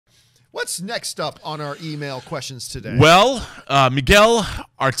What's next up on our email questions today? Well, Miguel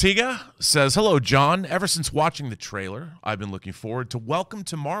Arteaga says, hello, John. Ever since watching the trailer, I've been looking forward to Welcome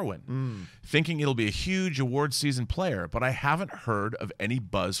to Marwen, thinking it'll be a huge award season player, but I haven't heard of any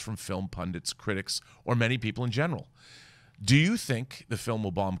buzz from film pundits, critics, or many people in general. Do you think the film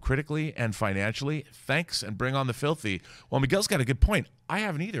will bomb critically and financially? Thanks, and bring on the filthy. Well, Miguel's got a good point. I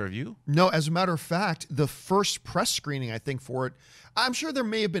haven't either. Have you? No, as a matter of fact, the first press screening, I think, for it, I'm sure there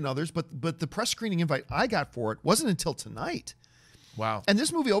may have been others, but the press screening invite I got for it wasn't until tonight. Wow. And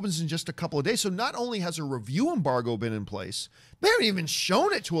this movie opens in just a couple of days. So not only has a review embargo been in place, they haven't even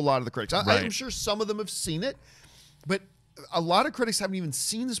shown it to a lot of the critics. I'm sure some of them have seen it, but a lot of critics haven't even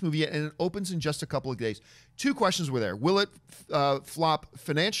seen this movie yet, and it opens in just a couple of days. Two questions were there. Will it flop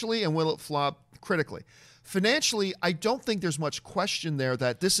financially, and will it flop critically? Financially, I don't think there's much question there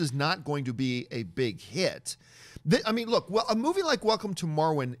that this is not going to be a big hit. I mean, look, a movie like Welcome to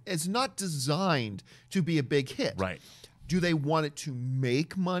Marwen is not designed to be a big hit. Right. Do they want it to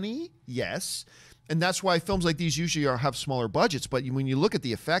make money? Yes. And that's why films like these usually have smaller budgets. But when you look at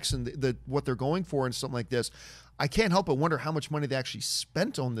the effects and what they're going for and something like this, I can't help but wonder how much money they actually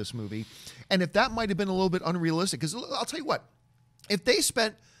spent on this movie. And if that might have been a little bit unrealistic. Because I'll tell you what, if they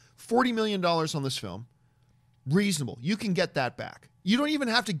spent $40 million on this film, reasonable, you can get that back. You don't even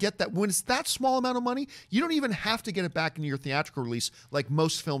have to get that. When it's that small amount of money, you don't even have to get it back in your theatrical release like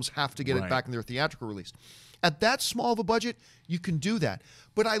most films have to get it back in their theatrical release. At that small of a budget, you can do that.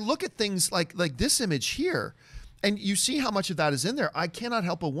 But I look at things like this image here, and you see how much of that is in there. I cannot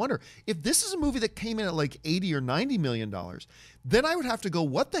help but wonder, if this is a movie that came in at like $80 or $90 million, then I would have to go,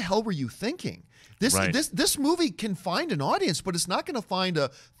 what the hell were you thinking? This movie can find an audience, but it's not going to find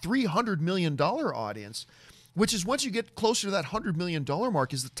a $300 million audience, which is, once you get closer to that $100 million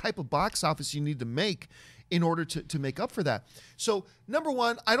mark, is the type of box office you need to make in order to make up for that. So, number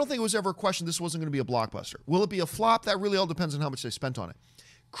one, I don't think it was ever a question this wasn't going to be a blockbuster. Will it be a flop? That really all depends on how much they spent on it.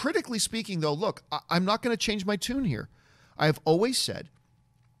 Critically speaking, though, look, I'm not going to change my tune here. I have always said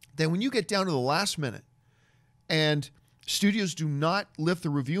that when you get down to the last minute and studios do not lift the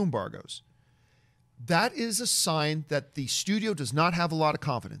review embargoes, that is a sign that the studio does not have a lot of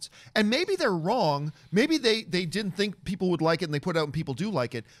confidence. And maybe they're wrong. Maybe they didn't think people would like it, and they put it out and people do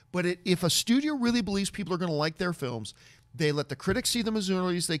like it. But if a studio really believes people are going to like their films, they let the critics see them as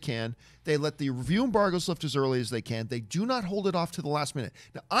early as they can. They let the review embargoes lift as early as they can. They do not hold it off to the last minute.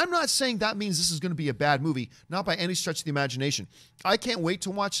 Now, I'm not saying that means this is going to be a bad movie, not by any stretch of the imagination. I can't wait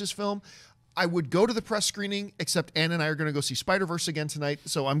to watch this film. I would go to the press screening, except Ann and I are going to go see Spider-Verse again tonight,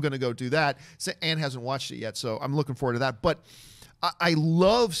 so I'm going to go do that. So Ann hasn't watched it yet, so I'm looking forward to that. But I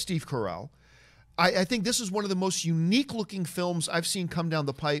love Steve Carell. I think this is one of the most unique-looking films I've seen come down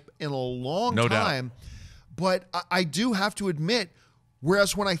the pipe in a long time. Doubt. But I do have to admit,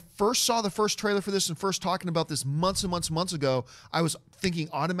 whereas when I first saw the first trailer for this and first talking about this months and months ago, I was thinking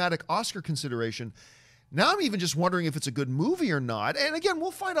automatic Oscar consideration. Now I'm even just wondering if it's a good movie or not. And again,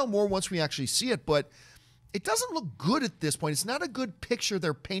 we'll find out more once we actually see it, but it doesn't look good at this point. It's not a good picture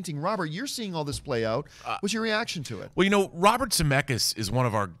they're painting. Robert, you're seeing all this play out. What's your reaction to it? Well, you know, Robert Zemeckis is one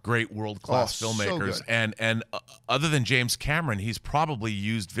of our great world-class filmmakers. So and other than James Cameron, he's probably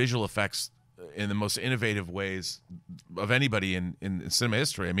used visual effects in the most innovative ways of anybody in cinema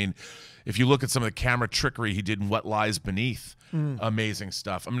history. I mean, if you look at some of the camera trickery he did in What Lies Beneath, amazing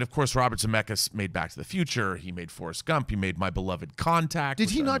stuff. I mean, of course, Robert Zemeckis made Back to the Future. He made Forrest Gump. He made My Beloved Contact. Did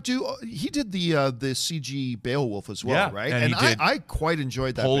he not do? He did the CG Beowulf as well, right? And I quite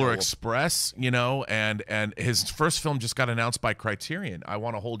enjoyed that. Polar Beowulf. Express, you know, and his first film just got announced by Criterion. I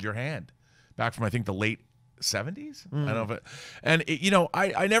Want to Hold Your Hand, back from I think the late 70s. I don't know if it, and it, you know,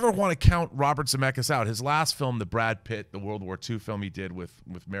 I never want to count Robert Zemeckis out. His last film, the Brad Pitt, the World War II film he did with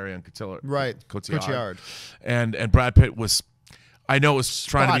Marion Cotillard, and Brad Pitt was, I know it was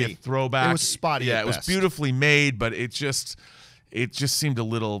trying to be a throwback. It was spotty. Yeah, it was beautifully made, but it just seemed a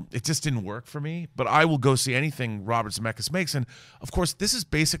little, it just didn't work for me. But I will go see anything Robert Zemeckis makes, and of course, this is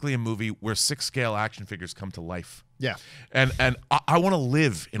basically a movie where 6-scale action figures come to life. Yeah, and I want to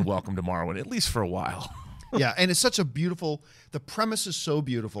live in Welcome to Marwen, at least for a while. Yeah, and it's such a beautiful, the premise is so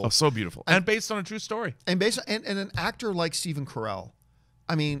beautiful. Oh, so beautiful. And based on a true story. And and an actor like Stephen Carell.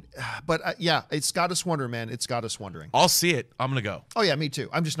 I mean, but yeah, it's got us wondering, man. It's got us wondering. I'll see it. I'm going to go. Oh, yeah, me too.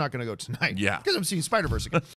 I'm just not going to go tonight. Yeah. Because I'm seeing Spider-Verse again.